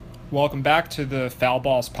Welcome back to the Foul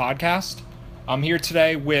Balls podcast. I'm here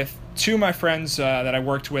today with two of my friends that I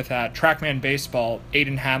worked with at Trackman Baseball,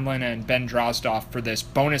 Aiden Hanlon and Ben Drozdoff, for this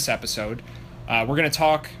bonus episode. We're going to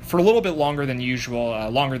talk for a little bit longer than usual,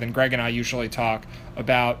 longer than Greg and I usually talk,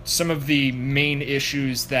 about some of the main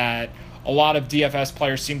issues that a lot of DFS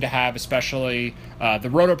players seem to have, especially the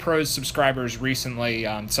RotoPros subscribers recently,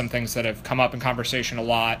 some things that have come up in conversation a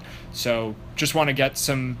lot. So just want to get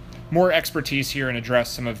some more expertise here and address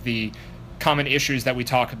some of the common issues that we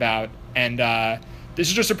talk about. And this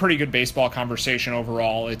is just a pretty good baseball conversation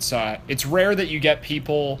overall. It's rare that you get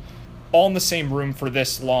people all in the same room for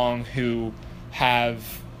this long who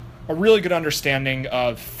have a really good understanding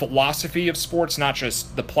of philosophy of sports, not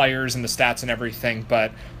just the players and the stats and everything,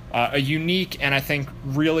 but a unique and I think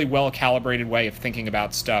really well-calibrated way of thinking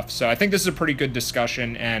about stuff. So I think this is a pretty good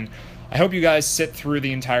discussion, and I hope you guys sit through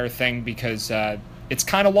the entire thing because it's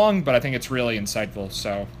kind of long, but I think it's really insightful.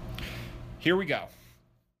 So here we go. All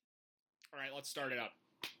right, let's start it up.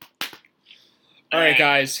 All right,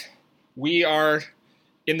 guys. We are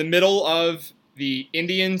in the middle of the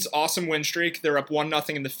Indians' awesome win streak. They're up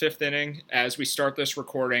 1-0 in the fifth inning as we start this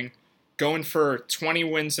recording, going for 20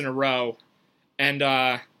 wins in a row. And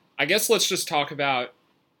I guess let's just talk about,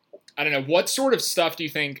 I don't know, what sort of stuff do you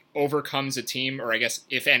think overcomes a team, or I guess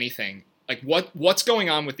if anything? Like what's going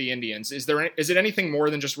on with the Indians? Is it anything more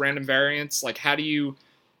than just random variance? Like how do you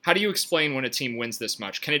explain when a team wins this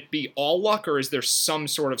much? Can it be all luck, or is there some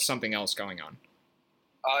sort of something else going on?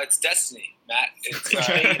 It's destiny, Matt. It's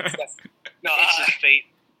fate. No, it's just fate.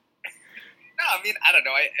 No, I mean I don't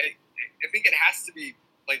know. I think it has to be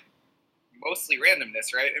like mostly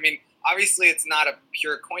randomness, right? I mean, obviously it's not a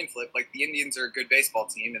pure coin flip. Like the Indians are a good baseball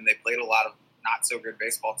team, and they played a lot of not so good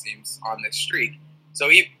baseball teams on this streak. So,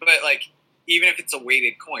 even if it's a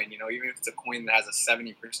weighted coin, even if it's a coin that has a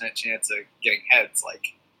 70% chance of getting heads,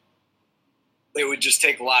 like it would just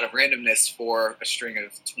take a lot of randomness for a string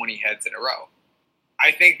of 20 heads in a row.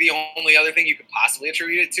 I think the only other thing you could possibly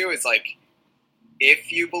attribute it to is like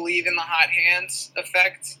if you believe in the hot hands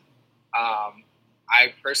effect.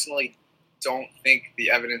 I personally don't think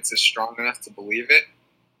the evidence is strong enough to believe it,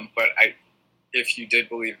 but if you did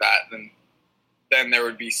believe that, then there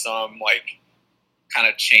would be some like kind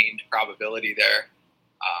of chained probability there.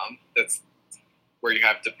 That's where you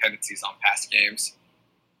have dependencies on past games.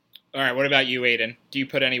 All right, what about you, Aiden? Do you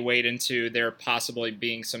put any weight into there possibly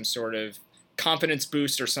being some sort of confidence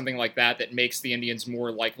boost or something like that makes the Indians more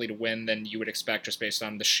likely to win than you would expect just based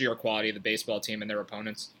on the sheer quality of the baseball team and their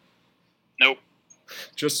opponents? Nope.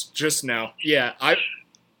 Just no. Yeah, I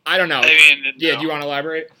don't know. I mean, yeah, no. do you want to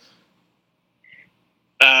elaborate?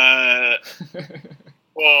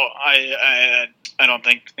 Well, I don't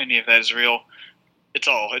think any of that is real. It's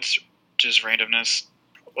just randomness.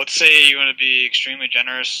 Let's say you want to be extremely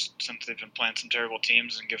generous since they've been playing some terrible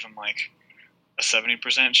teams and give them like a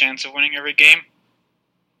 70% chance of winning every game.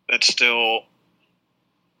 That's still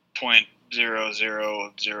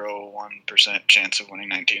 0.0001% chance of winning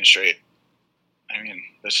 19 straight. I mean,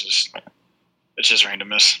 it's just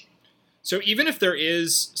randomness. So even if there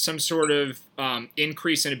is some sort of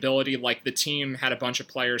increase in ability, like the team had a bunch of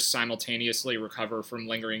players simultaneously recover from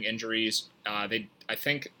lingering injuries, I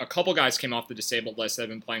think a couple guys came off the disabled list that have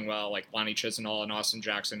been playing well, like Lonnie Chisenhall and Austin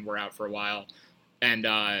Jackson were out for a while. And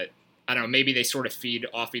I don't know, maybe they sort of feed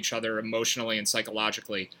off each other emotionally and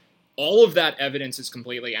psychologically. All of that evidence is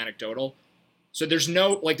completely anecdotal. So there's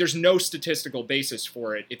no statistical basis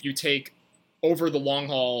for it. If you take over the long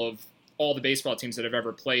haul of all the baseball teams that have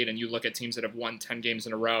ever played and you look at teams that have won 10 games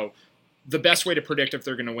in a row, the best way to predict if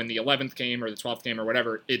they're going to win the 11th game or the 12th game or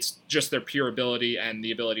whatever, it's just their pure ability and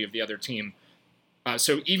the ability of the other team.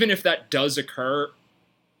 So even if that does occur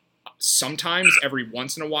sometimes every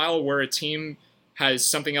once in a while where a team has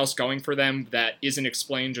something else going for them that isn't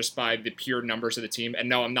explained just by the pure numbers of the team, and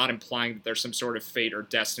no, I'm not implying that there's some sort of fate or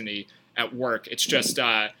destiny at work. It's just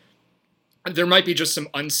there might be just some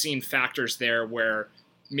unseen factors there where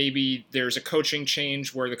maybe there's a coaching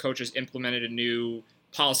change where the coaches implemented a new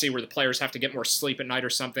policy where the players have to get more sleep at night or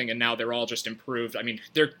something, and now they're all just improved. I mean,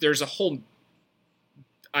 there's a whole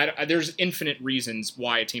there's infinite reasons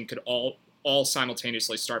why a team could all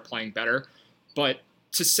simultaneously start playing better, but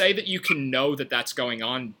to say that you can know that that's going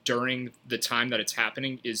on during the time that it's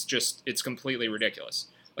happening is just, it's completely ridiculous.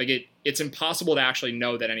 Like it's impossible to actually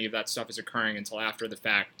know that any of that stuff is occurring until after the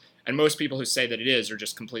fact. And most people who say that it is are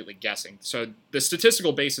just completely guessing. So the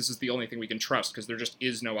statistical basis is the only thing we can trust because there just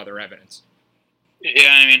is no other evidence.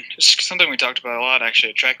 Yeah, I mean, it's something we talked about a lot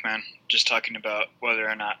actually at Trackman, just talking about whether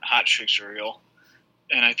or not hot streaks are real.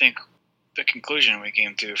 And I think the conclusion we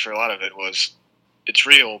came to for a lot of it was it's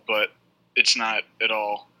real, but it's not at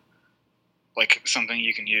all like something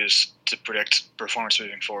you can use to predict performance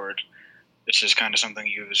moving forward. It's just kind of something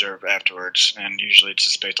you observe afterwards, and usually it's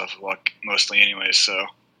just based off of luck, mostly anyways. So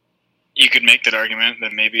you could make that argument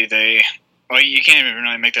that maybe you can't even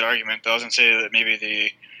really make that argument. I was going to say that maybe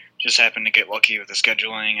they just happened to get lucky with the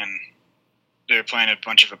scheduling, and they're playing a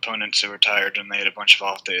bunch of opponents who were tired and they had a bunch of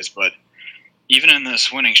off days. But even in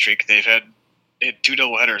this winning streak, they had 2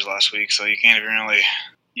 doubleheaders last week, so you can't even really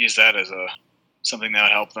use that as something that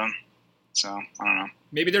would help them. So, I don't know.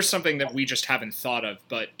 Maybe there's something that we just haven't thought of,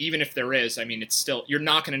 but even if there is, I mean, it's still, you're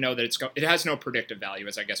not going to know that it has no predictive value,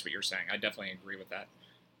 is I guess what you're saying. I definitely agree with that.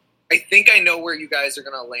 I think I know where you guys are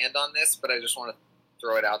going to land on this, but I just want to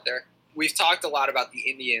throw it out there. We've talked a lot about the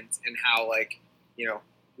Indians and how, like, you know,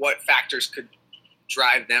 what factors could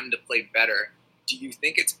drive them to play better. Do you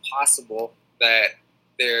think it's possible that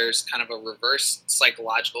there's kind of a reverse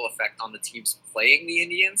psychological effect on the teams playing the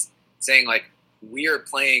Indians, saying, like, we are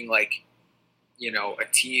playing, like, you know, a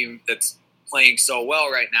team that's playing so well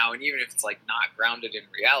right now, and even if it's, like, not grounded in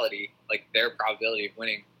reality, like, their probability of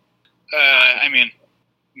winning. I mean,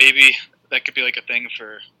 maybe that could be like a thing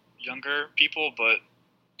for younger people, but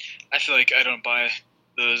I feel like I don't buy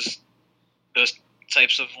those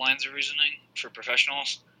types of lines of reasoning for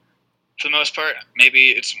professionals. For the most part,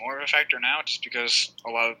 maybe it's more of a factor now just because a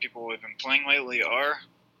lot of people who have been playing lately are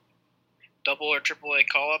double or triple A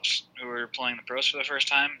call-ups who are playing the pros for the first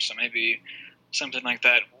time, so maybe something like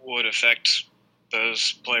that would affect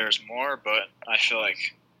those players more, but I feel like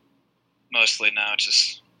mostly now it's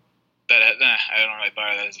just that I don't really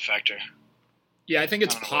buy that as a factor. Yeah, I think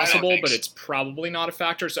it's possible, but it's probably not a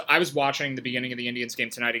factor. So I was watching the beginning of the Indians game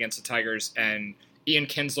tonight against the Tigers, and Ian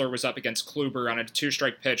Kinsler was up against Kluber on a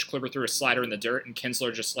 2-strike pitch. Kluber threw a slider in the dirt, and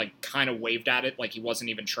Kinsler just, like, kind of waved at it like he wasn't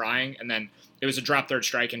even trying. And then it was a drop third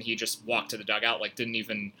strike, and he just walked to the dugout, like, didn't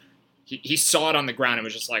even – he saw it on the ground and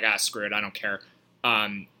was just like, screw it, I don't care.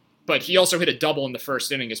 But he also hit a double in the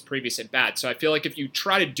first inning, his previous at bat. So I feel like if you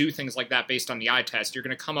try to do things like that based on the eye test, you're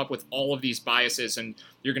going to come up with all of these biases, and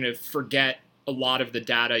you're going to forget a lot of the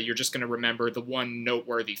data. You're just going to remember the one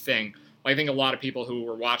noteworthy thing. I think a lot of people who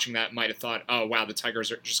were watching that might have thought, oh, wow, the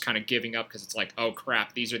Tigers are just kind of giving up because it's like, oh,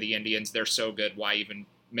 crap, these are the Indians. They're so good. Why even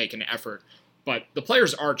make an effort? But the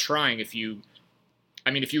players are trying. If you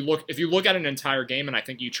look at an entire game, and I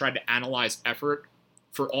think you tried to analyze effort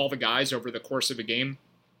for all the guys over the course of a game,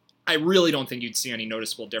 I really don't think you'd see any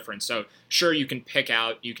noticeable difference. So sure, you can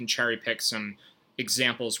cherry pick some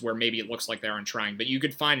examples where maybe it looks like they aren't trying, but you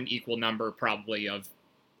could find an equal number probably of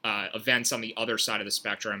events on the other side of the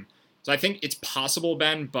spectrum. So I think it's possible,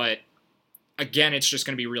 Ben, but again, it's just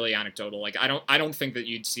going to be really anecdotal. Like I don't think that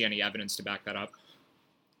you'd see any evidence to back that up.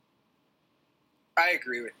 I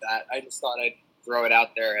agree with that. I just thought I'd throw it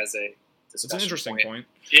out there as a discussion. It's an interesting point.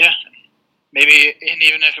 Yeah, maybe, and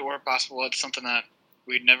even if it were possible, it's something that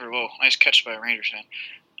we'd never. Whoa, nice catch by a Rangers fan.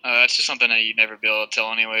 That's just something that you'd never be able to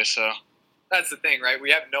tell anyway. So that's the thing, right? We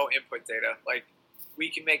have no input data. Like we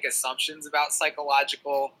can make assumptions about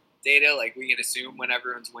psychological data. Like we can assume when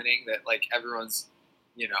everyone's winning that like everyone's,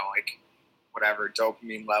 you know, like whatever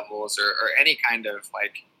dopamine levels or any kind of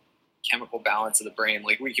like chemical balance of the brain.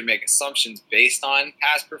 Like we can make assumptions based on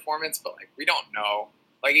past performance, but like we don't know.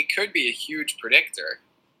 Like it could be a huge predictor,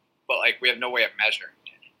 but like we have no way of measuring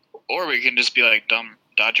it. Or we can just be like dumb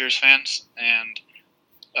Dodgers fans and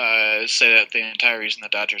say that the entire reason the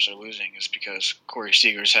Dodgers are losing is because Corey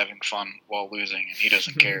Seager's having fun while losing and he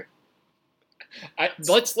doesn't care.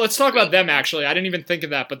 Let's talk about them, actually. I didn't even think of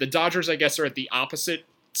that, but the Dodgers, I guess, are at the opposite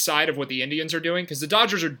side of what the Indians are doing, because the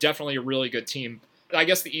Dodgers are definitely a really good team. I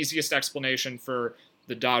guess the easiest explanation for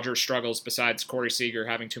the Dodgers' struggles, besides Corey Seager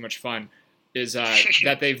having too much fun, is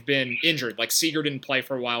that they've been injured. Like, Seager didn't play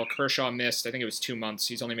for a while. Kershaw missed, I think it was 2 months.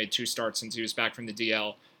 He's only made 2 starts since he was back from the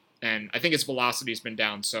DL. And I think his velocity's been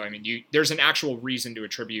down. So, I mean, there's an actual reason to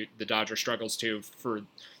attribute the Dodgers' struggles to for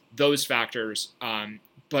those factors.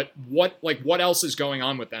 But what else is going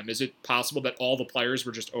on with them? Is it possible that all the players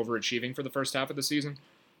were just overachieving for the first half of the season?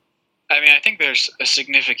 I mean, I think there's a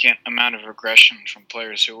significant amount of regression from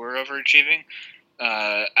players who were overachieving.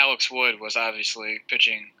 Alex Wood was obviously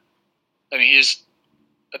pitching. I mean, he's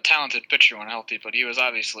a talented pitcher when healthy, but he was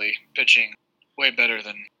obviously pitching way better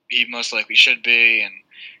than he most likely should be. And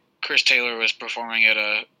Chris Taylor was performing at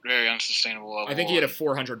a very unsustainable level. I think he had a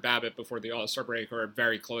 400 BABIP before the All-Star break, or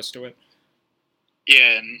very close to it.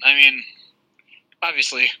 Yeah, and I mean,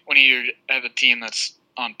 obviously, when you have a team that's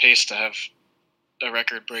on pace to have a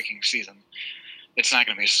record-breaking season, it's not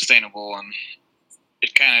going to be sustainable, and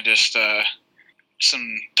it kind of just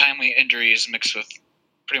some timely injuries mixed with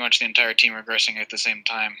pretty much the entire team regressing at the same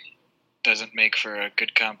time doesn't make for a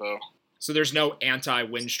good combo. So there's no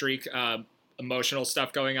anti-win streak emotional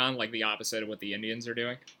stuff going on, like the opposite of what the Indians are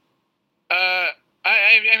doing?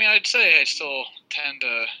 I mean, I'd say I still tend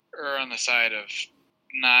to err on the side of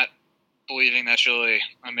not believing that's really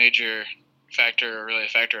a major factor or really a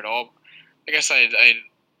factor at all. I guess I'd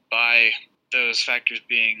buy those factors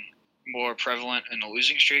being more prevalent in the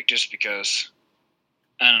losing streak, just because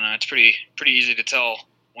I don't know. It's pretty easy to tell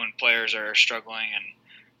when players are struggling,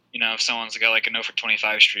 and if someone's got like a 0 for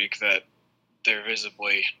 25 streak, that they're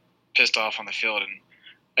visibly pissed off on the field, and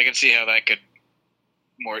I can see how that could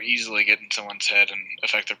more easily get in someone's head and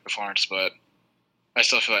affect their performance. But I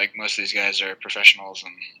still feel like most of these guys are professionals,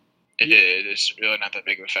 and it's really not that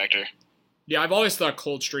big of a factor. Yeah, I've always thought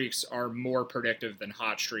cold streaks are more predictive than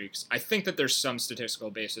hot streaks. I think that there's some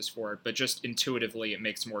statistical basis for it, but just intuitively it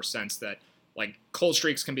makes more sense that like cold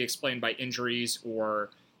streaks can be explained by injuries or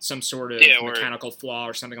some sort of mechanical flaw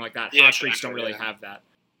or something like that. Hot streaks don't really have that.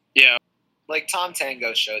 Yeah. Like Tom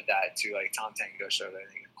Tango showed that too. Like Tom Tango showed that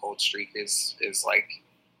I think a cold streak is like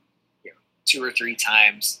 2 or 3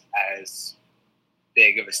 times as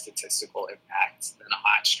big of a statistical impact than a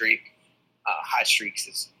hot streak. Hot streaks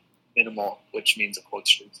is minimal, which means a cold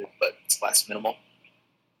streak, but it's less minimal.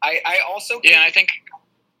 I also I think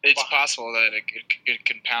it's possible that it could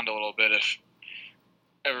compound a little bit if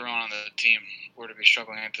everyone on the team were to be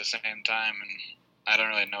struggling at the same time. And I don't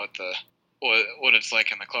really know what it's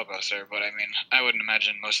like in the clubhouse there, but I mean, I wouldn't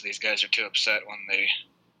imagine most of these guys are too upset when they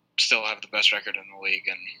still have the best record in the league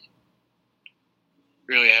and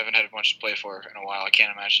really haven't had much to play for in a while. I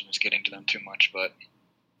can't imagine it's getting to them too much, but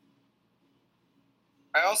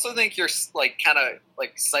I also think you're like kind of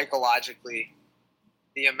like psychologically,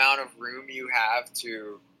 the amount of room you have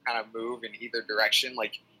to kind of move in either direction,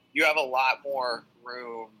 like you have a lot more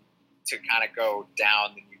room to kind of go down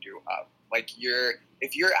than you do up. Like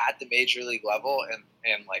if you're at the major league level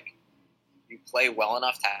and like you play well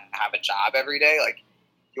enough to have a job every day, like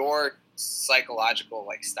your psychological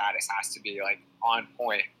like status has to be like on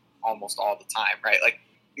point almost all the time, right? Like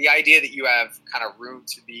the idea that you have kind of room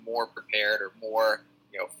to be more prepared or more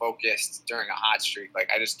focused during a hot streak, like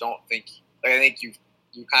I just don't think, like I think you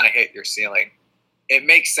kind of hit your ceiling. It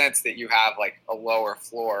makes sense that you have like a lower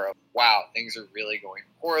floor of, wow, things are really going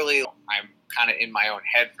poorly. I'm kind of in my own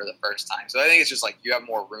head for the first time. So I think it's just like you have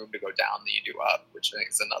more room to go down than you do up, which I think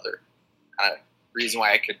is another kind of reason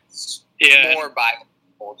why I could more buy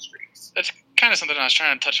cold streaks. That's kind of something I was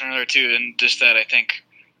trying to touch on earlier too, and just that I think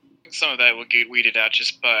some of that will get weeded out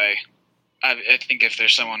just by, I think if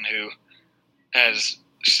there's someone who has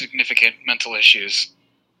significant mental issues,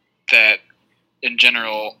 that in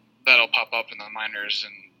general that'll pop up in the minors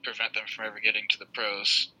and prevent them from ever getting to the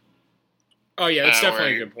pros. Oh yeah, that's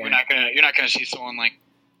definitely a good point. You're not gonna see someone like,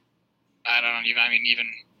 I don't know. I mean, even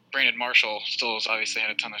Brandon Marshall still has obviously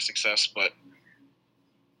had a ton of success, but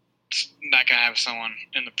it's not gonna have someone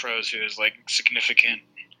in the pros who has like significant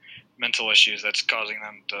mental issues that's causing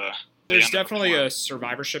them to. There's definitely a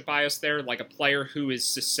survivorship bias there, like a player who is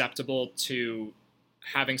susceptible to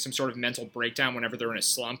having some sort of mental breakdown whenever they're in a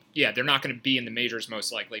slump. Yeah, they're not going to be in the majors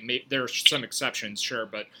most likely. There are some exceptions, sure,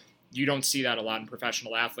 but you don't see that a lot in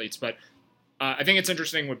professional athletes. But I think it's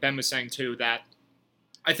interesting what Ben was saying too, that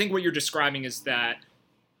I think what you're describing is that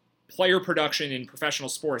player production in professional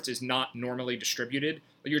sports is not normally distributed.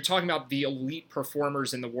 You're talking about the elite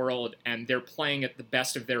performers in the world, and they're playing at the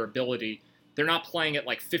best of their ability. They're not playing at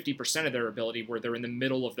like 50% of their ability where they're in the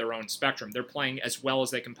middle of their own spectrum. They're playing as well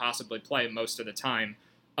as they can possibly play most of the time.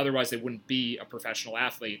 Otherwise, they wouldn't be a professional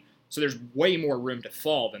athlete. So there's way more room to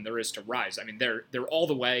fall than there is to rise. I mean, they're all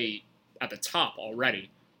the way at the top already.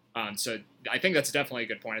 So I think that's definitely a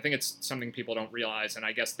good point. I think it's something people don't realize, and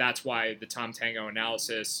I guess that's why the Tom Tango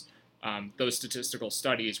analysis, those statistical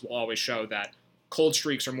studies will always show that cold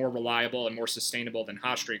streaks are more reliable and more sustainable than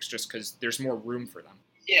hot streaks just because there's more room for them.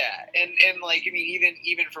 Yeah, and like, I mean,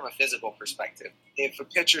 even from a physical perspective, if a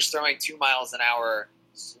pitcher's throwing 2 miles an hour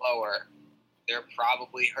slower, they're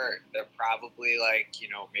probably hurt. They're probably like,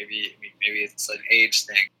 maybe it's an age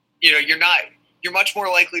thing. You're much more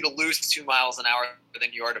likely to lose 2 miles an hour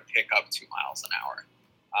than you are to pick up 2 miles an hour.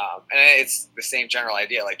 And it's the same general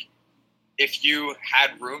idea. Like, if you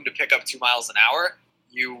had room to pick up 2 miles an hour,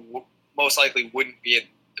 you most likely wouldn't be in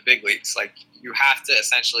the big leagues. Like, you have to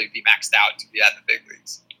essentially be maxed out to be at the big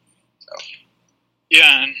leagues. So.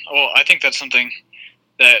 Yeah, and I think that's something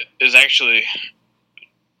that is actually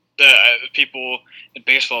that people in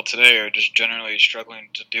baseball today are just generally struggling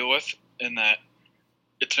to deal with, in that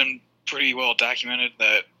it's been pretty well documented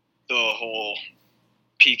that the whole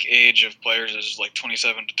peak age of players is like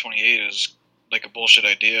 27 to 28 is like a bullshit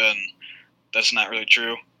idea, and that's not really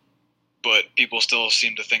true. But people still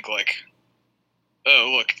seem to think like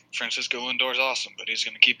oh, look, Francisco Lindor's awesome, but he's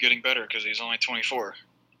going to keep getting better because he's only 24.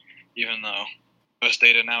 Even though most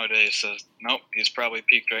data nowadays says, nope, he's probably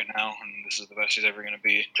peaked right now, and this is the best he's ever going to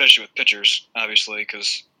be, especially with pitchers, obviously,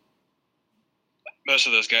 because most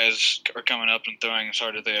of those guys are coming up and throwing as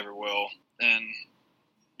hard as they ever will, and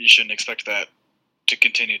you shouldn't expect that to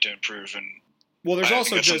continue to improve. And well, there's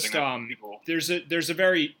also just people... there's a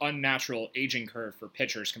very unnatural aging curve for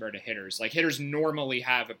pitchers compared to hitters. Like hitters normally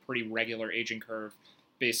have a pretty regular aging curve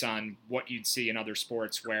based on what you'd see in other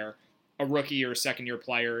sports, where a rookie or a second-year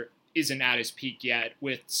player isn't at his peak yet,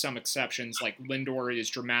 with some exceptions. Like Lindor is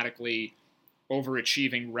dramatically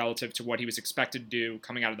overachieving relative to what he was expected to do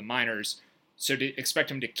coming out of the minors. So to expect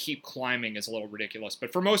him to keep climbing is a little ridiculous.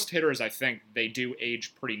 But for most hitters, I think they do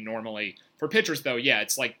age pretty normally. For pitchers, though, yeah,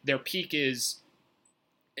 it's like their peak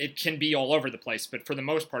it can be all over the place. But for the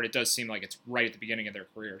most part, it does seem like it's right at the beginning of their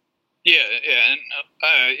career. Yeah, and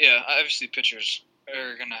obviously pitchers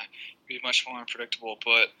are going to be much more unpredictable.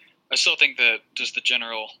 But I still think that just the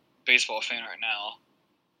general baseball fan right now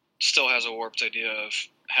still has a warped idea of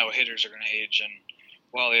how hitters are going to age. And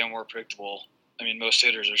while they are more predictable, I mean, most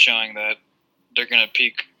hitters are showing that they're going to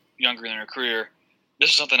peak younger in their career.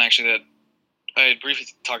 This is something actually that I had briefly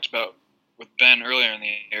talked about with Ben earlier in the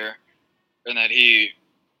year, and that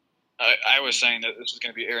I was saying that this was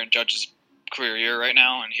going to be Aaron Judge's career year right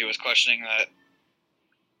now, and he was questioning that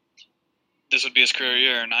this would be his career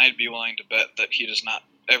year, and I'd be willing to bet that he does not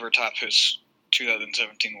ever top his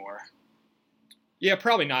 2017 WAR. Yeah,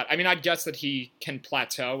 probably not. I mean, I'd guess that he can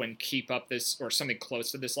plateau and keep up this or something close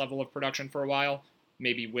to this level of production for a while,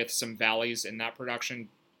 maybe with some valleys in that production.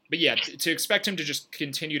 But yeah, to expect him to just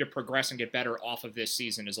continue to progress and get better off of this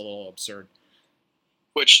season is a little absurd.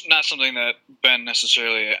 Which, not something that Ben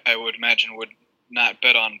necessarily, I would imagine, would not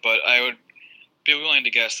bet on, but I would be willing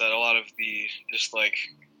to guess that a lot of the just like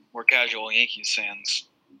more casual Yankees fans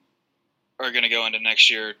are going to go into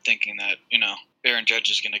next year thinking that, Aaron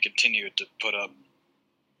Judge is going to continue to put up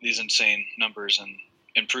these insane numbers and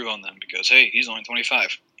improve on them because, hey, he's only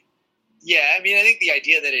 25. Yeah, I mean, I think the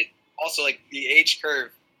idea that it also, like, the age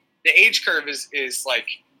curve is like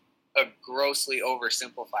a grossly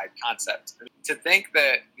oversimplified concept. To think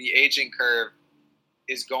that the aging curve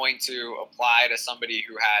is going to apply to somebody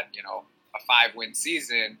who had, a 5-win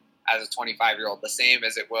season as a 25-year-old, the same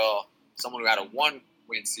as it will someone who had a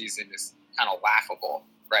 1-win season is kind of laughable,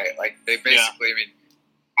 right? Like, they basically, I mean,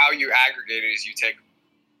 how you aggregate it is you take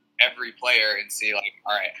every player and see, like,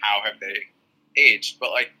 all right, how have they aged?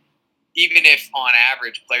 But, like, even if on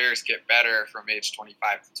average players get better from age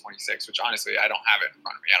 25 to 26, which honestly I don't have it in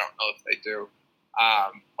front of me, I don't know if they do.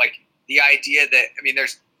 Like the idea that, I mean,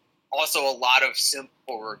 there's also a lot of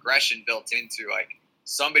simple regression built into, like,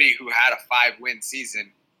 somebody who had a 5-win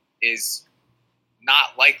season is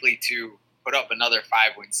not likely to put up another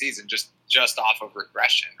 5-win season just off of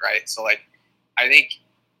regression, right? So, like, I think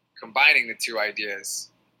combining the two ideas,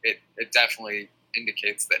 it definitely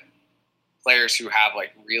indicates that players who have,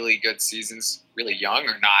 like, really good seasons really young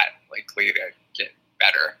are not likely to get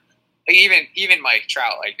better. Like, even Mike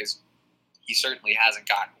Trout, like, he certainly hasn't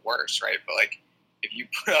gotten worse, right? But, like, if you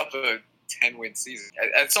put up a 10-win season,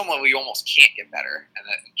 at some level you almost can't get better, and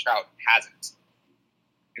Trout hasn't.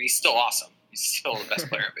 And he's still awesome. He's still the best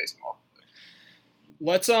player in baseball.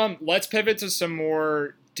 Let's pivot to some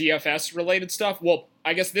more DFS related stuff. Well,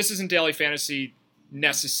 I guess this isn't daily fantasy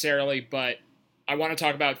necessarily, but I want to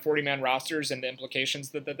talk about 40-man rosters and the implications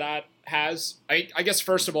that has. I guess,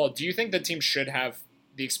 first of all, do you think that teams should have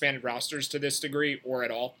the expanded rosters to this degree or at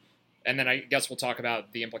all? And then I guess we'll talk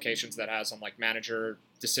about the implications that has on, like, manager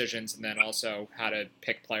decisions and then also how to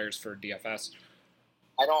pick players for DFS.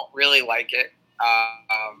 I don't really like it. I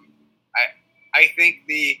think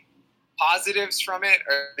the positives from it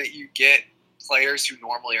are that you get players who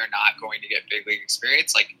normally are not going to get big league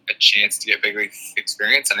experience, like a chance to get big league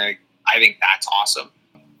experience, and I think that's awesome.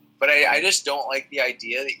 But I just don't like the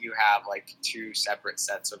idea that you have, like, two separate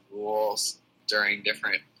sets of rules during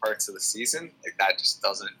different parts of the season. Like, that just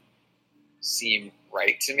doesn't seem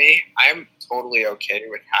right to me. I'm totally okay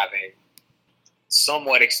with having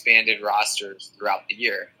somewhat expanded rosters throughout the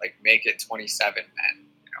year. Like, make it 27 men,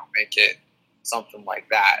 make it something like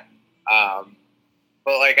that.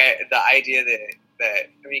 But, like, the idea that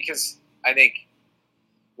I mean, because I think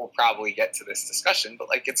we'll probably get to this discussion, but,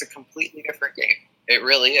 like, it's a completely different game. It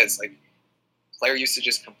really is. Like, player usage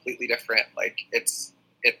is completely different. Like, it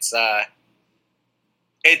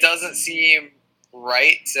doesn't seem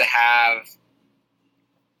right to have,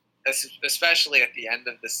 especially at the end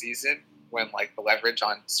of the season when, like, the leverage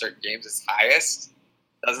on certain games is highest,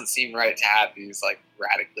 doesn't seem right to have these, like,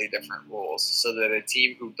 radically different rules so that a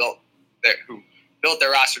team who built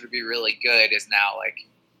their roster to be really good is now like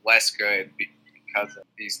less good because of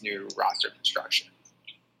these new roster construction.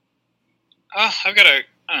 I've got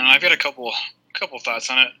a couple thoughts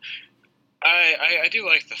on it. I do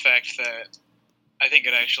like the fact that I think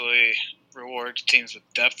it actually rewards teams with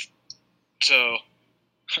depth. So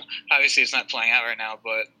obviously it's not playing out right now,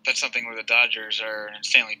 but that's something where the Dodgers are an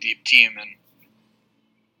insanely deep team,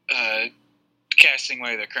 and casting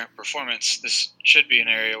away their current performance, this should be an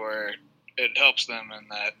area where it helps them in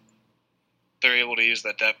that they're able to use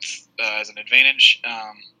that depth as an advantage.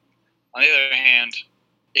 On the other hand,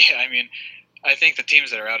 yeah, I mean, I think the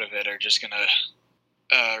teams that are out of it are just going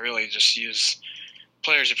to really just use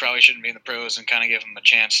players who probably shouldn't be in the pros and kind of give them a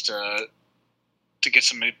chance to get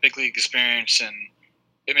some big league experience, and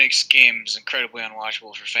it makes games incredibly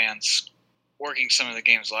unwatchable for fans. Working some of the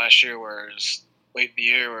games last year, whereas late in the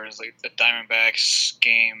year, whereas like the Diamondbacks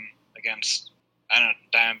game against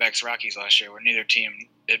Diamondbacks Rockies last year, where neither team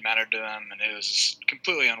it mattered to them, and it was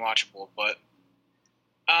completely unwatchable. But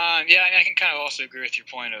yeah, I can kind of also agree with your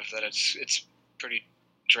point of that it's pretty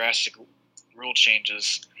drastic rule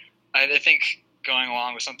changes. I think going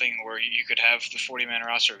along with something where you could have the 40-man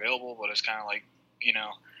roster available, but it's kind of like,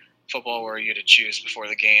 football where you had to choose before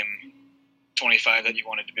the game 25 that you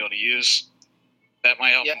wanted to be able to use. That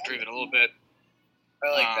might help improve it a little bit.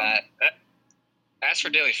 I like that. As for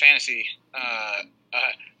daily fantasy, I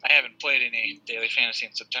haven't played any daily fantasy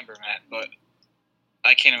in September, Matt, but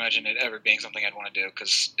I can't imagine it ever being something I'd want to do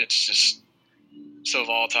because it's just so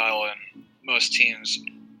volatile, and most teams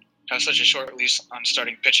have such a short leash on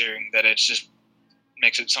starting pitching that it just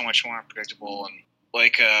makes it so much more unpredictable. And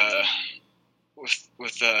like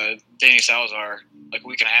with Danny Salazar, like a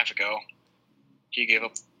week and a half ago, he gave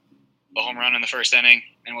up a home run in the first inning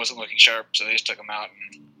and wasn't looking sharp, so they just took him out.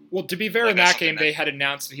 And well, to be fair, in that game, they had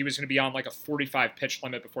announced that he was going to be on like a 45 pitch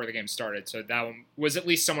limit before the game started, so that one was at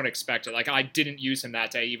least somewhat expected. Like, I didn't use him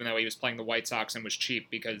that day, even though he was playing the White Sox and was cheap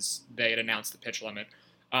because they had announced the pitch limit.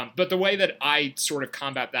 But the way that I sort of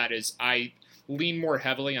combat that is I lean more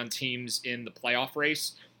heavily on teams in the playoff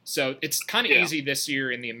race. So it's kind of easy this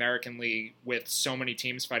year in the American League with so many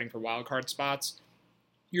teams fighting for wildcard spots.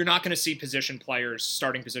 You're not going to see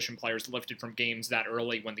starting position players lifted from games that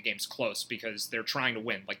early when the game's close because they're trying to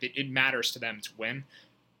win. Like, it matters to them to win.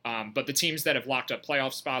 But the teams that have locked up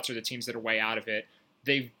playoff spots or the teams that are way out of it,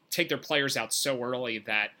 they take their players out so early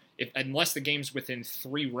that unless the game's within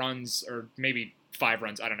 3 runs or maybe 5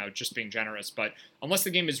 runs, I don't know, just being generous, but unless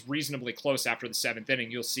the game is reasonably close after the 7th inning,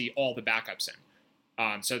 you'll see all the backups in.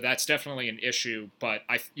 So that's definitely an issue. But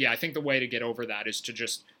I think the way to get over that is to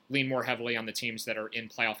just lean more heavily on the teams that are in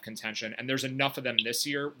playoff contention. And there's enough of them this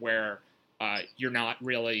year where you're not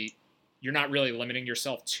really limiting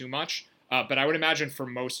yourself too much. But I would imagine for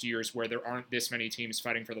most years where there aren't this many teams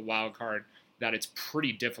fighting for the wild card, that it's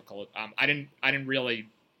pretty difficult. I didn't really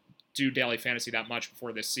do daily fantasy that much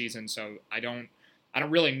before this season, so I don't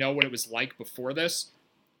really know what it was like before this.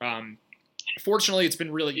 Fortunately, it's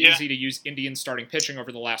been really easy to use Indians starting pitching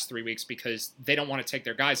over the last 3 weeks because they don't want to take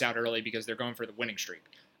their guys out early because they're going for the winning streak.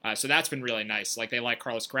 So that's been really nice. Like, they let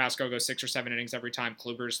Carlos Carrasco go 6 or 7 innings every time.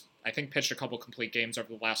 Kluber's, I think, pitched a couple complete games over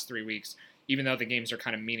the last 3 weeks, even though the games are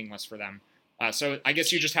kind of meaningless for them. So I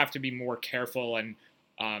guess you just have to be more careful and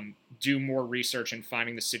do more research in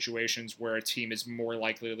finding the situations where a team is more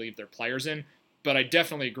likely to leave their players in. But I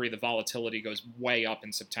definitely agree the volatility goes way up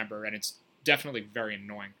in September, and it's definitely very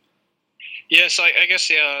annoying. Yeah, so I guess,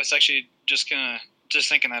 it's actually just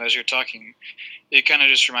thinking that as you're talking, it kind of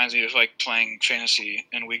just reminds me of like playing fantasy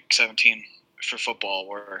in week 17 for football,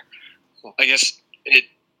 where I guess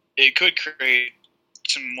it could create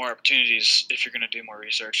some more opportunities if you're going to do more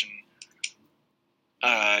research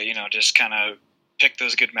and just kind of pick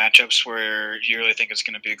those good matchups where you really think it's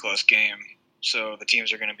going to be a close game. So the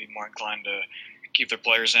teams are going to be more inclined to keep their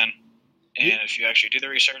players in, and if you actually do the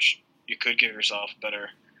research, you could give yourself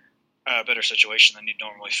a better situation than you'd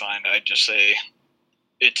normally find. I'd just say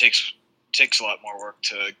it takes a lot more work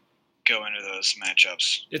to go into those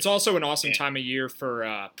matchups. It's also an awesome time of year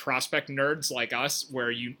for prospect nerds like us,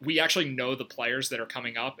 where we actually know the players that are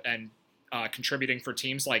coming up and contributing for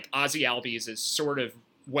teams. Like Ozzie Albies is sort of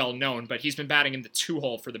well known, but he's been batting in the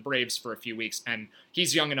 2-hole for the Braves for a few weeks, and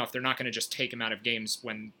he's young enough they're not going to just take him out of games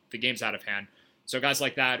when the game's out of hand. So guys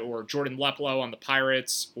like that, or Jordan Leplow on the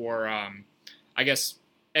Pirates, or I guess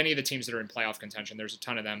any of the teams that are in playoff contention, there's a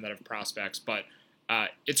ton of them that have prospects, but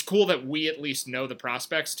it's cool that we at least know the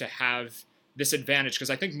prospects to have this advantage, because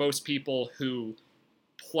I think most people who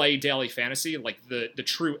play daily fantasy, like the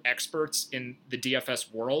true experts in the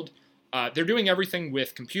DFS world, they're doing everything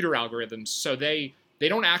with computer algorithms, so they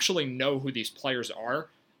don't actually know who these players are.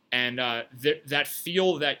 And that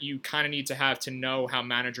feel that you kind of need to have to know how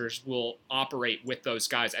managers will operate with those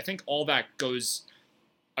guys. I think all that goes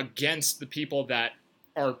against the people that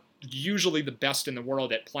are usually the best in the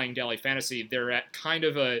world at playing daily fantasy. They're at kind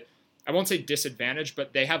of a, I won't say disadvantage,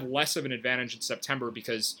 but they have less of an advantage in September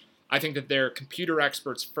because I think that they're computer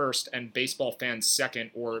experts first and baseball fans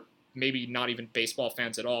second, or maybe not even baseball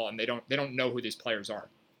fans at all, and they don't know who these players are.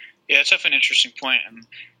 Yeah, it's definitely an interesting point, and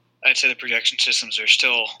I'd say the projection systems are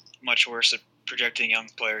still much worse at projecting young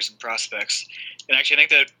players and prospects. And actually, I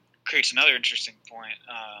think that creates another interesting point,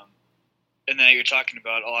 and that you're talking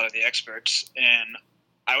about a lot of the experts, and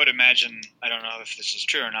I would imagine, I don't know if this is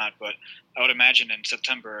true or not, but I would imagine in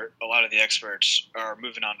September, a lot of the experts are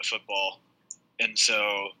moving on to football. And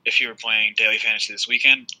so if you were playing daily fantasy this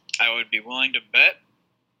weekend, I would be willing to bet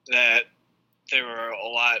that there was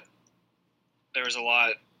a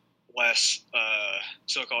lot less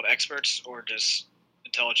so-called experts or just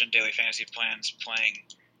intelligent daily fantasy plans playing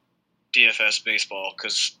DFS baseball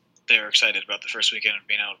because they were excited about the first weekend of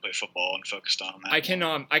being able to play football and focused on that.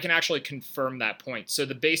 I can actually confirm that point. So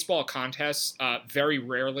the baseball contests very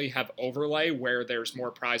rarely have overlay where there's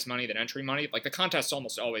more prize money than entry money. Like the contests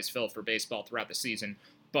almost always fill for baseball throughout the season.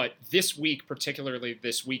 But this week, particularly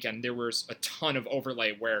this weekend, there was a ton of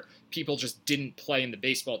overlay where people just didn't play in the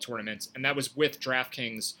baseball tournaments. And that was with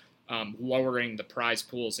DraftKings lowering the prize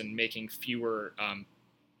pools and making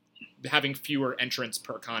having fewer entrants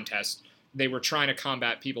per contest. They were trying to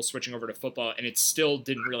combat people switching over to football, and it still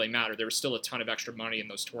didn't really matter. There was still a ton of extra money in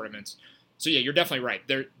those tournaments. So yeah, you're definitely right.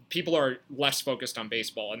 People are less focused on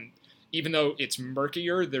baseball, and even though it's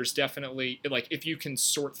murkier, there's definitely, like, if you can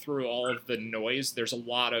sort through all of the noise, there's a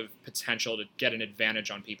lot of potential to get an advantage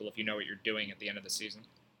on people if you know what you're doing at the end of the season.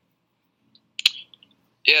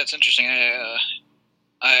 Yeah, it's interesting.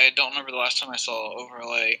 I don't remember the last time I saw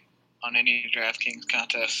overlay on any DraftKings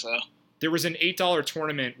contest, so. There was an $8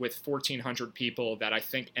 tournament with 1,400 people that I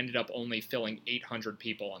think ended up only filling 800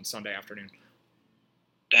 people on Sunday afternoon.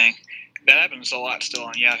 Dang. That happens a lot still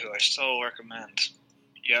on Yahoo. I still recommend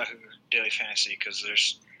Yahoo Daily Fantasy because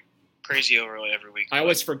there's crazy overlay every week. I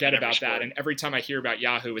always forget about that, and every time I hear about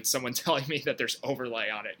Yahoo, it's someone telling me that there's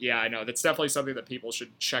overlay on it. Yeah, I know. That's definitely something that people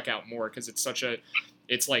should check out more because it's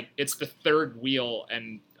it's the third wheel,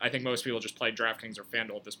 and I think most people just play DraftKings or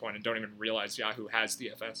FanDuel at this point and don't even realize Yahoo has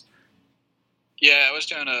DFS. Yeah, I was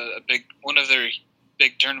doing one of their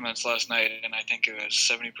big tournaments last night, and I think it was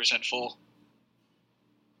 70% full.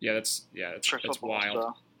 Yeah, that's wild.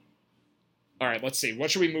 So. All right, let's see. What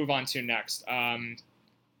should we move on to next?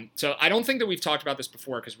 So I don't think that we've talked about this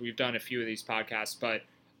before because we've done a few of these podcasts, but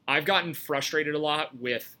I've gotten frustrated a lot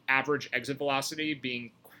with average exit velocity being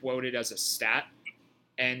quoted as a stat,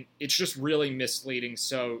 and it's just really misleading.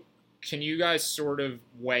 So can you guys sort of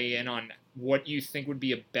weigh in on what you think would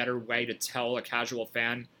be a better way to tell a casual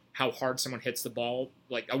fan how hard someone hits the ball,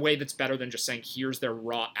 like a way that's better than just saying, here's their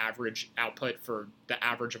raw average output for the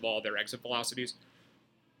average of all their exit velocities?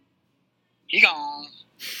 He gone.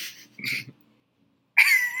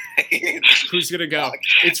 Who's gonna go?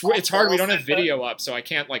 It's hard. We don't have video up, so I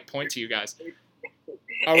can't point to you guys.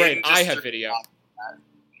 Oh right, I have video.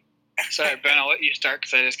 Sorry, Ben. I'll let you start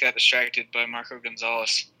because I just got distracted by Marco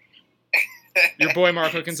Gonzalez. Your boy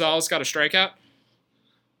Marco Gonzalez got a strikeout,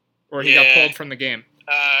 or he got pulled from the game.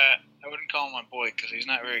 I wouldn't call him my boy because he's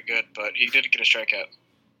not very good, but he did get a strikeout.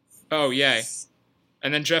 Oh yay!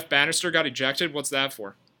 And then Jeff Bannister got ejected. What's that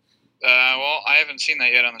for? Well, I haven't seen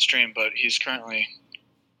that yet on the stream, but he's arguing.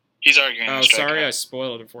 Oh, sorry, I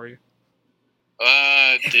spoiled it for you.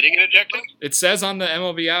 Did he get ejected? It says on the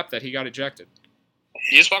MLB app that he got ejected.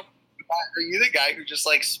 Are you the guy who just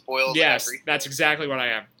spoils yes, everything? That's exactly what I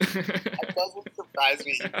am. That doesn't surprise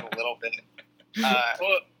me even a little bit.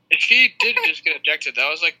 Well, if he did just get ejected, that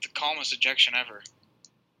was the calmest ejection ever.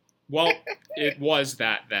 Well, it was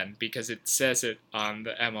that then because it says it on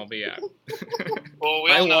the MLB app. Well,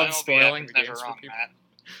 I love spoiling the games wrong, for people. Matt.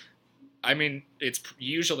 I mean, it's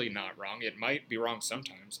usually not wrong. It might be wrong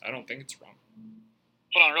sometimes. I don't think it's wrong.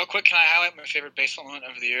 Hold on, real quick. Can I highlight my favorite baseball moment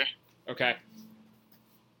of the year? Okay.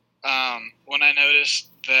 When I noticed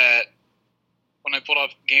that when I pulled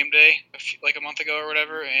up Game Day a month ago or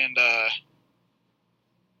whatever, and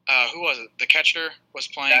who was it? The catcher was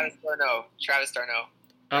playing. Travis d'Arnaud.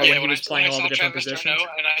 Oh, when he was playing all the different positions?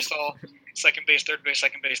 And I saw second base, third base,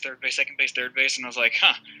 second base, third base, second base, third base, and I was like,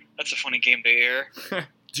 that's a funny Game Day error.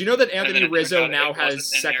 Do you know that Anthony Rizzo now has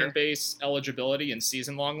second base eligibility in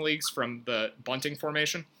season-long leagues from the bunting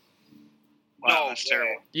formation? Wow, that's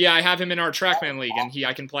terrible. Yeah, I have him in our TrackMan league, and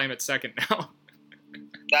I can play him at second now.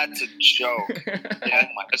 That's a joke. Yeah,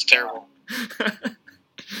 that's terrible.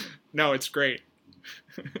 No, it's great.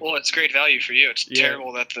 Well, it's great value for you. It's Yeah.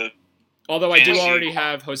 terrible that the Although I do fantasy- already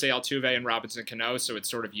have Jose Altuve and Robinson Cano, so it's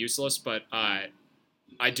sort of useless. But I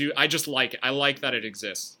just like it. I like that it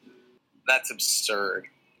exists. That's absurd. It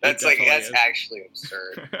That's like definitely that's is. actually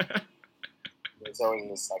absurd. There's always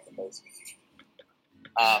a second base.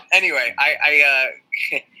 Anyway, I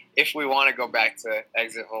if we want to go back to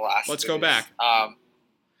exit velocity, Let's go back.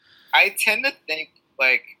 I tend to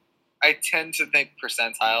think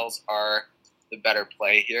percentiles are the better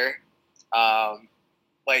play here. I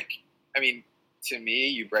mean, to me,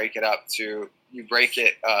 you break it up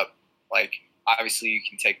like obviously you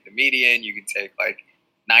can take the median, you can take like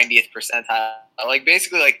 90th percentile, like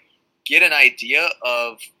basically like get an idea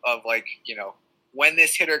of like, you know, when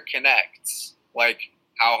this hitter connects, like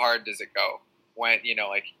how hard does it go? When, you know,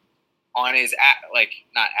 like on his like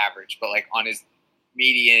not average, but like on his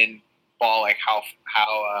median ball, like how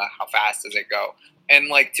fast does it go? And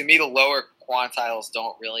like to me, the lower quantiles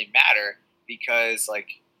don't really matter because like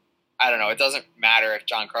I don't know, it doesn't matter if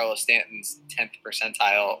Giancarlo Stanton's 10th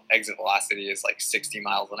percentile exit velocity is like 60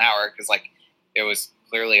 miles an hour because like it was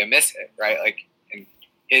clearly a mishit, right? Like, and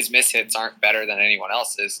his mishits aren't better than anyone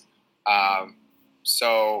else's.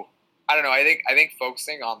 So I don't know. I think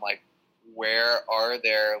focusing on like where are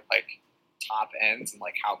their like top ends and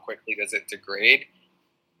like how quickly does it degrade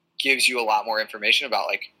gives you a lot more information about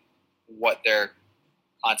like what their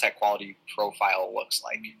contact quality profile looks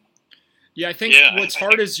like. Yeah, I think what's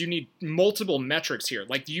hard is you need multiple metrics here.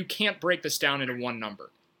 Like, you can't break this down into one number.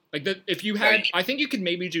 Like, if you had, I think you could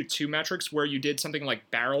maybe do two metrics where you did something like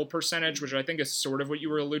barrel percentage, which I think is sort of what you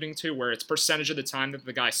were alluding to, where it's percentage of the time that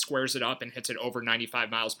the guy squares it up and hits it over 95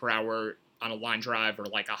 miles per hour on a line drive or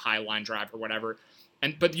like a high line drive or whatever.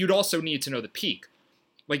 But you'd also need to know the peak.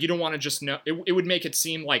 Like, you don't want to just know. It would make it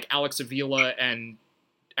seem like Alex Avila and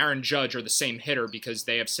Aaron Judge are the same hitter because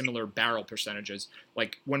they have similar barrel percentages.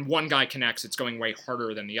 Like, when one guy connects, it's going way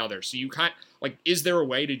harder than the other. So you can't, like, is there a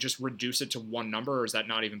way to just reduce it to one number, or is that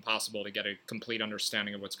not even possible to get a complete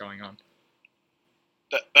understanding of what's going on?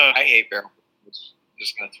 I hate barrel. I'm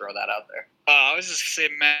just going to throw that out there. I was just going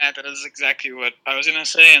to say, Matt, that is exactly what I was going to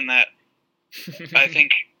say, in that I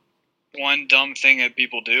think one dumb thing that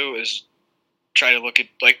people do is try to look at,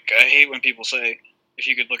 like, I hate when people say, if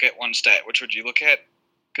you could look at one stat, which would you look at?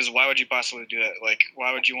 Because why would you possibly do that? Like,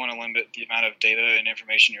 why would you want to limit the amount of data and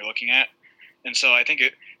information you're looking at? And so I think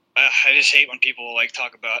I just hate when people like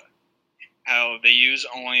talk about how they use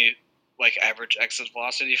only like average exit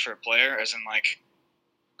velocity for a player, as in like,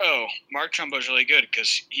 oh, Mark Trumbo's really good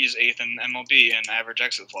because he's 8th in MLB in average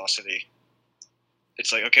exit velocity.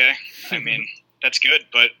 It's like, okay, I mean that's good,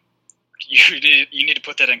 but you need to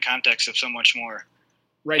put that in context of so much more.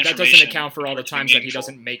 Right, that doesn't account for all the times that he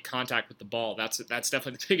doesn't make contact with the ball. That's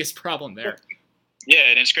definitely the biggest problem there.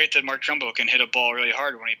 Yeah, and it's great that Mark Trumbo can hit a ball really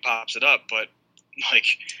hard when he pops it up, but like,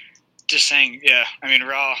 just saying, yeah, I mean,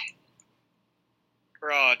 raw.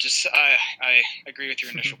 Just I agree with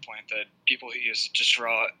your initial point that people who use just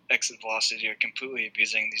raw exit velocity are completely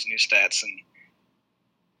abusing these new stats, and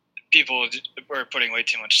people are putting way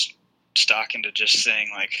too much stock into just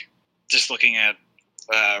saying like, just looking at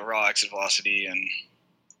raw exit velocity and.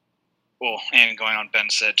 Well, and going on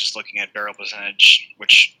Ben said, just looking at barrel percentage,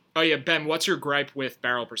 which... Oh, yeah, Ben, what's your gripe with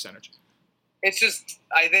barrel percentage? It's just,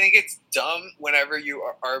 I think it's dumb whenever you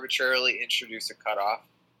arbitrarily introduce a cutoff.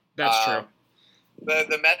 That's true.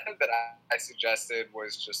 The method that I suggested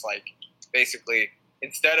was just like, basically,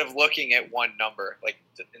 instead of looking at one number, like,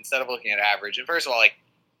 instead of looking at average, and first of all, like,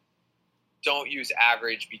 don't use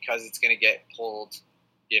average because it's going to get pulled,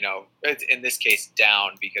 you know, in this case,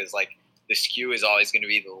 down, because, like, the skew is always going to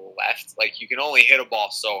be the left. Like, you can only hit a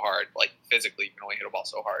ball so hard. Like, physically, you can only hit a ball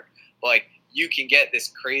so hard. But, like, you can get this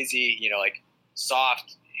crazy, you know, like,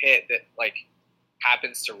 soft hit that, like,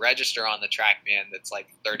 happens to register on the TrackMan that's, like,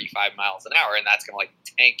 35 miles an hour, and that's going to, like,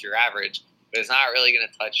 tank your average. But it's not really going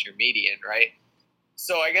to touch your median, right?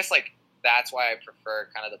 So I guess, like, that's why I prefer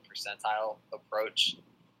kind of the percentile approach.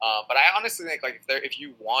 But I honestly think, like, if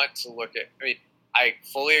you want to look at – I mean, I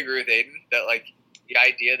fully agree with Aiden that, like, the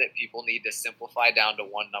idea that people need to simplify down to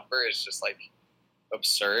one number is just like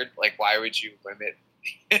absurd. Like, why would you limit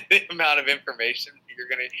the amount of information you're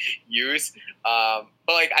going to use?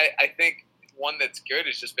 But like, I think one that's good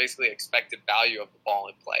is just basically expected value of the ball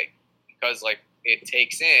in play, because like it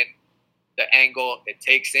takes in the angle, it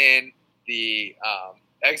takes in the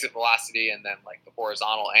exit velocity, and then like the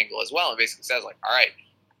horizontal angle as well. And basically says like, all right,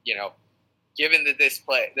 you know, given that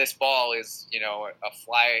this ball is, you know, a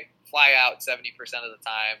fly out 70% of the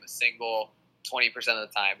time, a single 20% of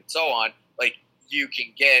the time, and so on, like, you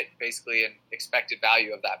can get basically an expected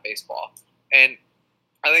value of that baseball. And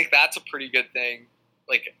I think that's a pretty good thing.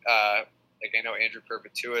 like I know Andrew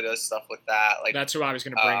Perpetua does stuff with that. Like that's who I was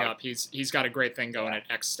going to bring up. He's got a great thing going at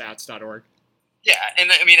xstats.org. Yeah,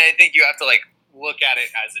 and I mean, I think you have to like look at it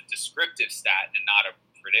as a descriptive stat and not a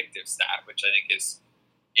predictive stat, which I think is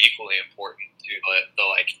equally important to the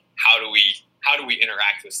like how do we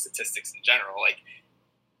interact with statistics in general, like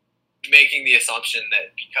making the assumption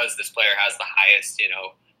that because this player has the highest,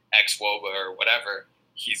 xwOBA or whatever,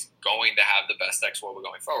 he's going to have the best xwOBA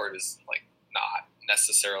going forward is like not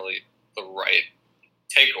necessarily the right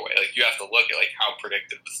takeaway. Like you have to look at like how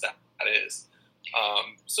predictive the stat is.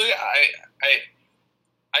 So yeah,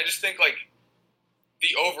 I just think like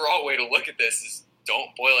the overall way to look at this is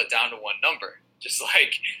don't boil it down to one number. Just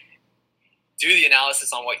like do the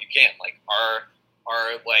analysis on what you can. Like are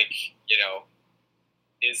like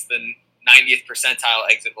is the 90th percentile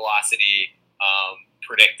exit velocity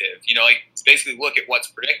predictive? Like basically look at what's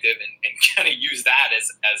predictive and kind of use that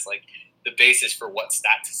as like the basis for what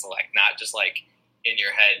stat to select, not just like in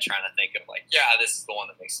your head trying to think of like, yeah, this is the one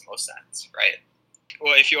that makes the most sense, right?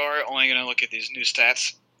 Well, if you are only going to look at these new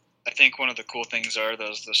stats, I think one of the cool things are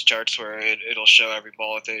those charts where it'll show every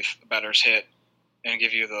ball that the batters hit and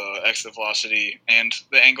give you the exit velocity and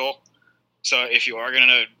the angle. So if you are going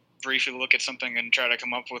to briefly look at something and try to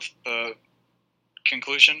come up with the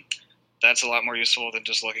conclusion, that's a lot more useful than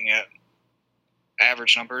just looking at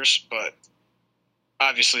average numbers. But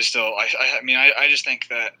obviously still, I just think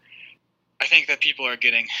that people are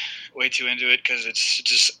getting way too into it because it's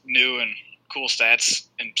just new and cool stats,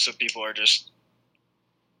 and so people are just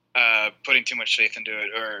putting too much faith into it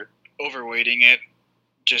or overweighting it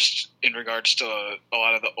just in regards to a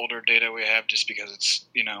lot of the older data we have, just because it's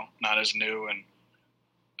not as new and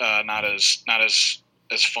not as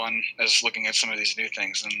fun as looking at some of these new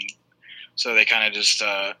things, and so they kind of just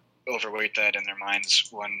overweight that in their minds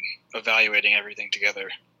when evaluating everything together.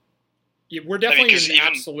 Yeah, we're definitely in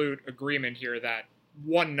absolute agreement here that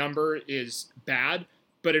one number is bad,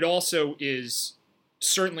 but it also is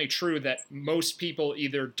certainly true that most people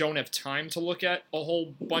either don't have time to look at a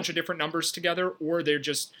whole bunch of different numbers together, or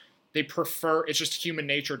they prefer, it's just human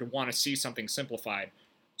nature to want to see something simplified.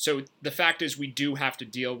 So the fact is we do have to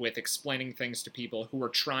deal with explaining things to people who are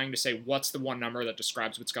trying to say what's the one number that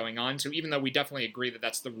describes what's going on. So even though we definitely agree that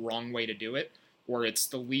that's the wrong way to do it, or it's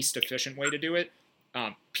the least efficient way to do it,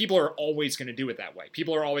 people are always going to do it that way.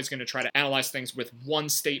 People are always going to try to analyze things with one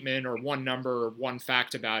statement or one number or one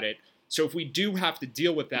fact about it. So if we do have to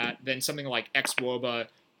deal with that, then something like xwOBA,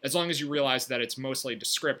 as long as you realize that it's mostly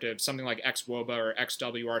descriptive, something like xwOBA or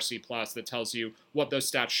xWRC plus that tells you what those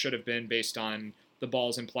stats should have been based on the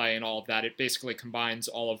balls in play and all of that, it basically combines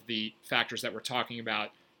all of the factors that we're talking about.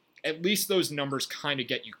 At least those numbers kind of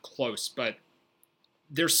get you close, but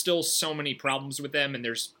there's still so many problems with them, and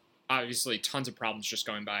there's obviously tons of problems just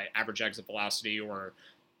going by average exit velocity or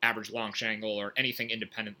average launch angle or anything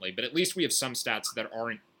independently. But at least we have some stats that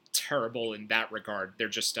aren't terrible in that regard. They're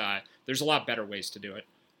just there's a lot better ways to do it.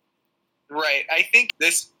 Right. I think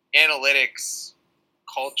this analytics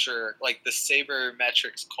culture, like the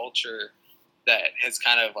sabermetrics culture that has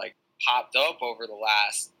kind of like popped up over the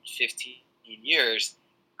last 15 years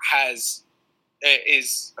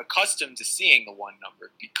is accustomed to seeing the one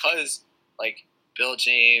number because like Bill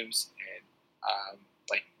James and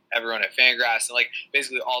like everyone at Fangraphs and like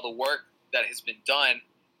basically all the work that has been done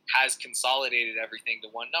has consolidated everything to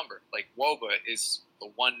one number. Like wOBA is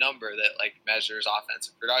the one number that like measures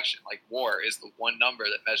offensive production. Like WAR is the one number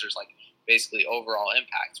that measures like basically overall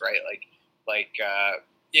impact, right?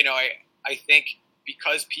 I think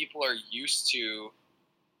because people are used to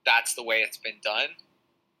that's the way it's been done,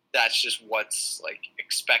 that's just what's like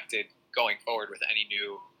expected going forward with any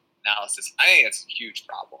new analysis. I think it's a huge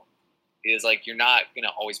problem. Is like you're not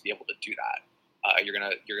gonna always be able to do that. You're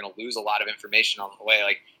gonna lose a lot of information on the way.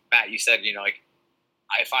 Like Matt, you said, like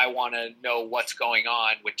if I want to know what's going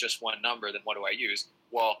on with just one number, then what do I use?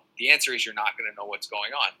 Well, the answer is you're not going to know what's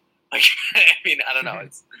going on. Like, I don't know.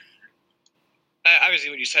 It's obviously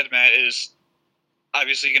what you said, Matt, is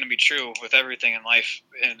obviously going to be true with everything in life,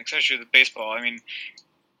 and especially with baseball. I mean,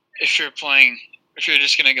 if you're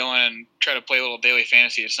just going to go in and try to play a little daily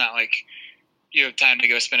fantasy, it's not like you have time to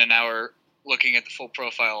go spend an hour looking at the full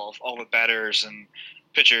profile of all the batters and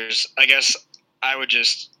pitchers. I guess I would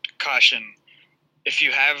just caution, if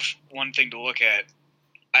you have one thing to look at,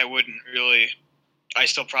 I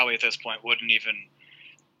still probably at this point wouldn't even,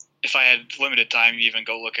 if I had limited time, even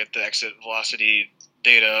go look at the exit velocity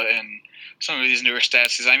data and some of these newer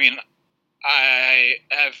stats. Because I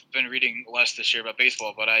have been reading less this year about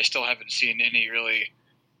baseball, but I still haven't seen any really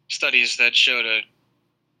studies that showed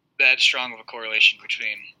that strong of a correlation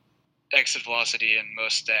between exit velocity and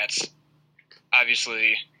most stats.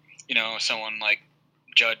 obviously, someone like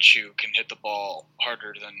Judge, who can hit the ball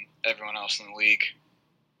harder than everyone else in the league,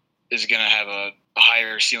 is going to have a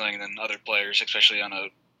higher ceiling than other players, especially on a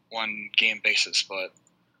one-game basis. But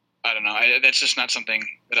I don't know. That's just not something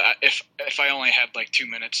that if I only had like 2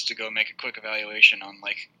 minutes to go make a quick evaluation on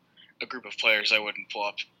like a group of players, I wouldn't pull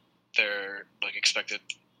up their like expected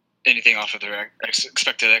anything off of their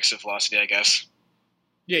expected exit velocity, I guess.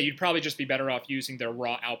 Yeah, you'd probably just be better off using their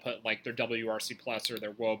raw output, like their WRC plus or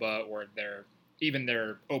their WOBA or even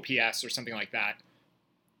their OPS or something like that.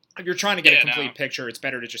 If you're trying to get a complete picture, it's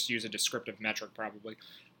better to just use a descriptive metric, probably.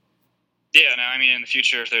 Yeah, no, I mean, in the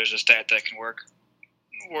future, if there's a stat that can work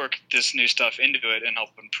this new stuff into it and help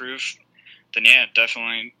improve, then yeah,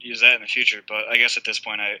 definitely use that in the future. But I guess at this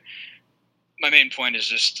point, my main point is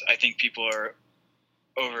just I think people are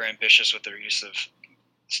over ambitious with their use of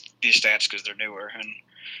these stats because they're newer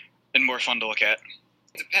and more fun to look at.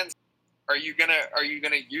 It depends. Are you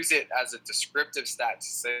gonna use it as a descriptive stat to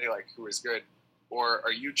say like who is good, or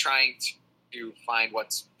are you trying to find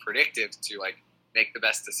what's predictive to like make the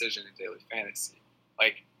best decision in daily fantasy?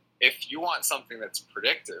 Like, if you want something that's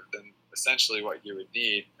predictive, then essentially what you would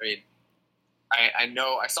need. I mean, I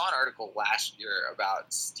know I saw an article last year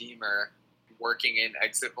about Steamer working in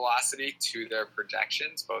exit velocity to their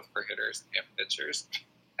projections, both for hitters and pitchers.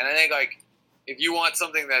 And I think like if you want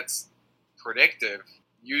something that's predictive,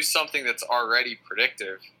 use something that's already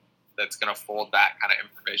predictive that's going to fold that kind of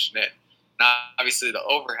information in. Now, obviously, the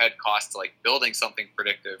overhead cost to like building something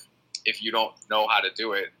predictive, if you don't know how to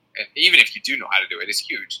do it, and even if you do know how to do it, is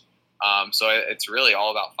huge. So it's really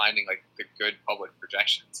all about finding like the good public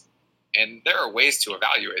projections. And there are ways to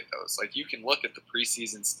evaluate those. Like you can look at the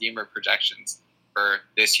preseason Steamer projections for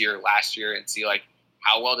this year, last year, and see like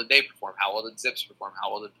how well did they perform? How well did Zips perform?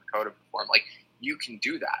 How well did Pacoda perform? Like you can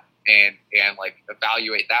do that and like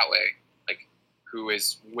evaluate that way, like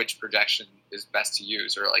which projection is best to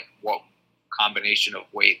use, or like what combination of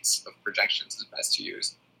weights of projections is best to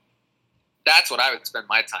use. That's what I would spend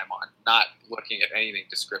my time on, not looking at anything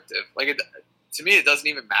descriptive. Like to me, it doesn't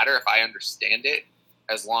even matter if I understand it,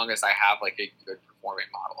 as long as I have like a good performing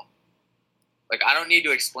model. Like I don't need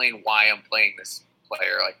to explain why I'm playing this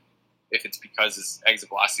player, like if it's because his exit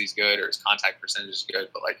velocity is good or his contact percentage is good,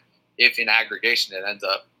 but like if in aggregation it ends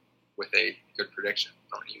up with a good prediction,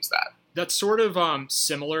 I'm going to use that. That's sort of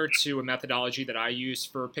similar to a methodology that I use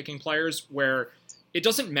for picking players, where it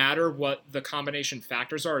doesn't matter what the combination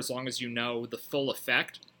factors are as long as you know the full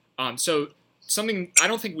effect. So something, I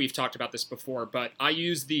don't think we've talked about this before, but I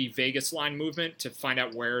use the Vegas line movement to find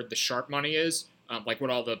out where the sharp money is, like what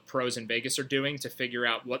all the pros in Vegas are doing to figure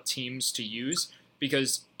out what teams to use,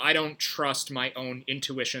 because I don't trust my own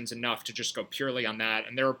intuitions enough to just go purely on that.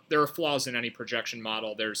 And there are flaws in any projection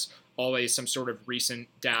model. There's always some sort of recent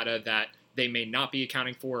data that they may not be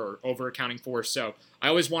accounting for or over accounting for. So I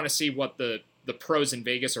always want to see what the pros in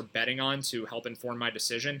Vegas are betting on to help inform my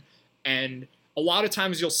decision. And a lot of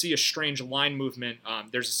times you'll see a strange line movement.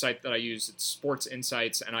 There's a site that I use, it's Sports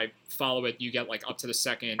Insights, and I follow it. You get like up to the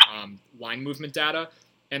second line movement data.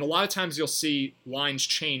 And a lot of times you'll see lines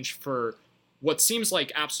change for what seems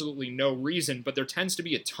like absolutely no reason, but there tends to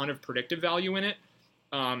be a ton of predictive value in it.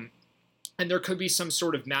 And there could be some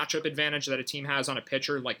sort of matchup advantage that a team has on a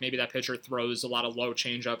pitcher, like maybe that pitcher throws a lot of low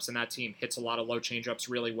changeups and that team hits a lot of low changeups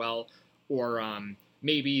really well, or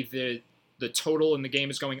maybe the total in the game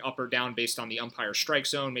is going up or down based on the umpire strike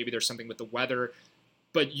zone. Maybe there's something with the weather,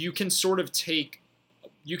 but you can sort of take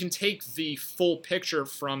the full picture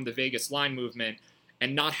from the Vegas line movement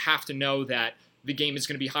and not have to know that the game is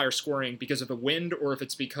going to be higher scoring because of the wind or if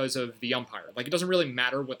it's because of the umpire. Like, it doesn't really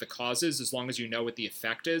matter what the cause is as long as you know what the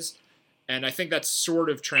effect is. And I think that sort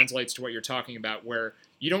of translates to what you're talking about, where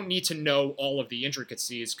you don't need to know all of the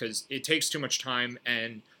intricacies because it takes too much time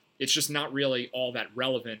and it's just not really all that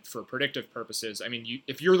relevant for predictive purposes. I mean,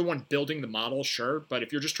 if you're the one building the model, sure, but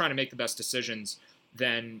if you're just trying to make the best decisions,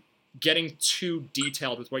 then getting too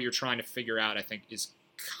detailed with what you're trying to figure out, I think, is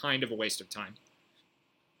kind of a waste of time.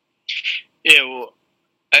 Yeah, well,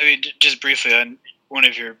 I mean, just briefly on one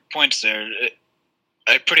of your points there,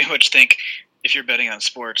 I pretty much think if you're betting on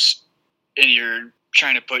sports and you're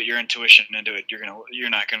trying to put your intuition into it,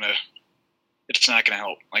 it's not gonna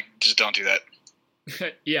help. Like, just don't do that.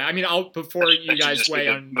 Yeah, I mean, before you guys weigh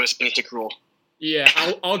on most basic rule. Yeah,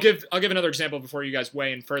 I'll give another example before you guys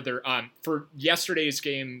weigh in further. For yesterday's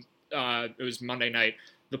game, it was Monday night.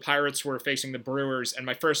 The Pirates were facing the Brewers, and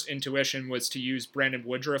my first intuition was to use Brandon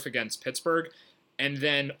Woodruff against Pittsburgh. And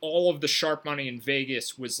then all of the sharp money in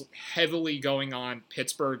Vegas was heavily going on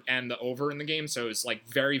Pittsburgh and the over in the game. So it was like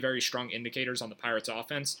very, very strong indicators on the Pirates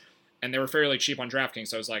offense. and they were fairly cheap on DraftKings.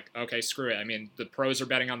 So I was like, okay, screw it. I mean, the pros are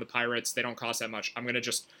betting on the Pirates. They don't cost that much. I'm going to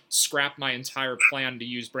just scrap my entire plan to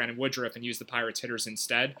use Brandon Woodruff and use the Pirates hitters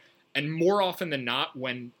instead. And more often than not,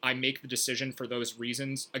 when I make the decision for those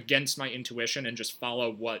reasons against my intuition and just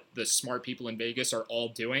follow what the smart people in Vegas are all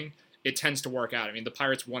doing, it tends to work out. I mean, the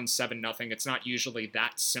Pirates won 7-0. It's not usually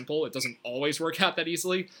that simple. It doesn't always work out that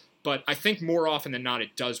easily. But I think more often than not,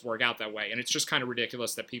 it does work out that way. And it's just kind of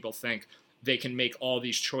ridiculous that people think they can make all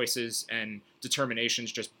these choices and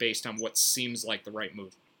determinations just based on what seems like the right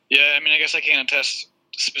move. Yeah, I mean, I guess I can't attest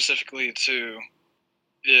specifically to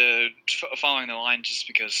following the line just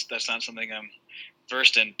because that's not something I'm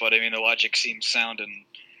versed in. But I mean, the logic seems sound, and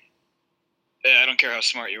I don't care how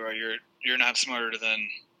smart you are. You're not smarter than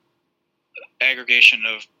aggregation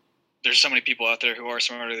of. There's so many people out there who are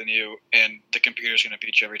smarter than you, and the computer's going to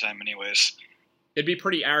beat you every time, anyways. It'd be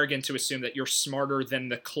pretty arrogant to assume that you're smarter than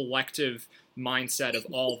the collective mindset of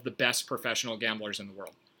all of the best professional gamblers in the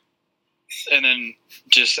world. And then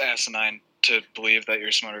just asinine to believe that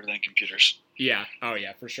you're smarter than computers. Yeah. Oh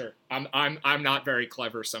yeah, for sure. I'm not very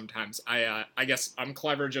clever sometimes. I guess I'm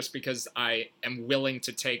clever just because I am willing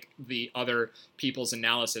to take the other people's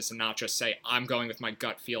analysis and not just say I'm going with my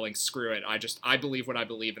gut feeling. Screw it. I believe what I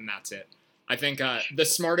believe and that's it. I think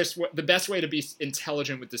the best way to be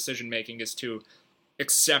intelligent with decision making is to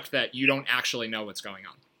accept that you don't actually know what's going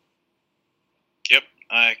on. Yep,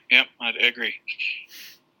 I agree.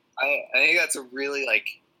 I think that's a really, like,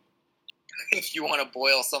 if you want to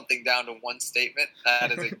boil something down to one statement,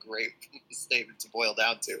 that is a great statement to boil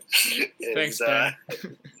down to. Thanks, Ben.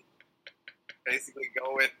 Basically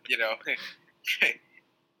go with,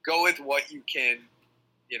 go with what you can,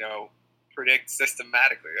 predict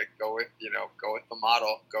systematically. Like go with the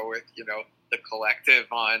model, go with, the collective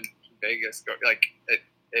on Vegas.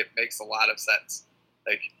 It makes a lot of sense.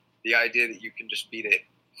 Like the idea that you can just beat it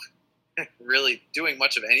really doing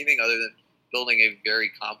much of anything other than building a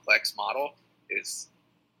very complex model is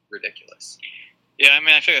ridiculous. Yeah, I mean,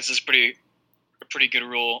 I think that's a pretty good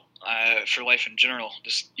rule for life in general.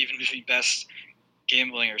 Just even if you best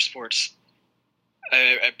gambling or sports,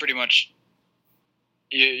 I pretty much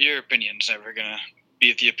your opinion's never gonna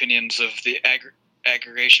be the opinions of the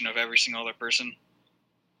aggregation of every single other person.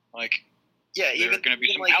 Like, yeah, there are going to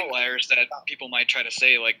be some outliers that people might try to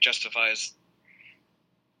say like justifies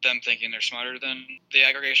them thinking they're smarter than the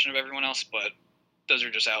aggregation of everyone else, but those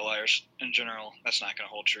are just outliers. In general, that's not going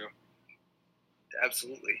to hold true.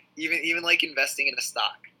 Absolutely. Even like investing in a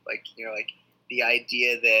stock, like the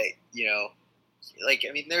idea that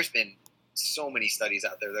there's been so many studies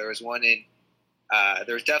out there. There was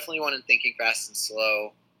definitely one in Thinking Fast and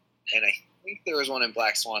Slow, and I think there was one in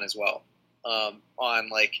Black Swan as well, on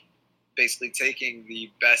like basically taking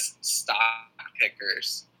the best stock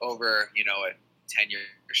pickers over a 10-year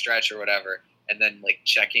stretch or whatever, and then like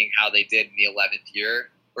checking how they did in the 11th year,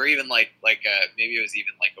 or even maybe it was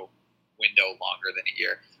even like a window longer than a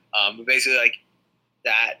year. But basically like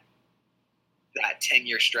that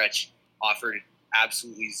 10-year stretch offered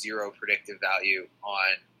absolutely zero predictive value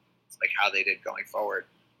on like how they did going forward.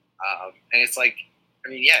 And it's like,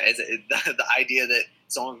 the idea that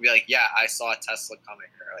someone would be like, yeah, I saw Tesla coming,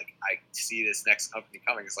 or like, I see this next company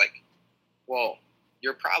coming. It's like, well,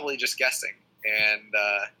 you're probably just guessing, and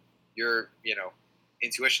your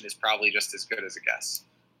intuition is probably just as good as a guess.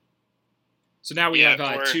 So now we have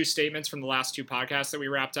two statements from the last two podcasts that we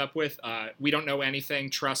wrapped up with. We don't know anything,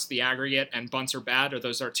 trust the aggregate, and bunts are bad. Or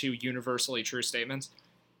those are two universally true statements?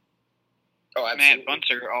 Oh, absolutely. Man,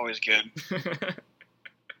 bunts are always good.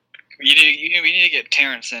 We need to get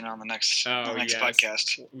Terrence in on the next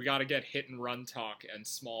podcast. We got to get hit and run talk and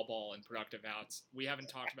small ball and productive outs. We haven't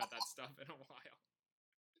talked about that stuff in a while.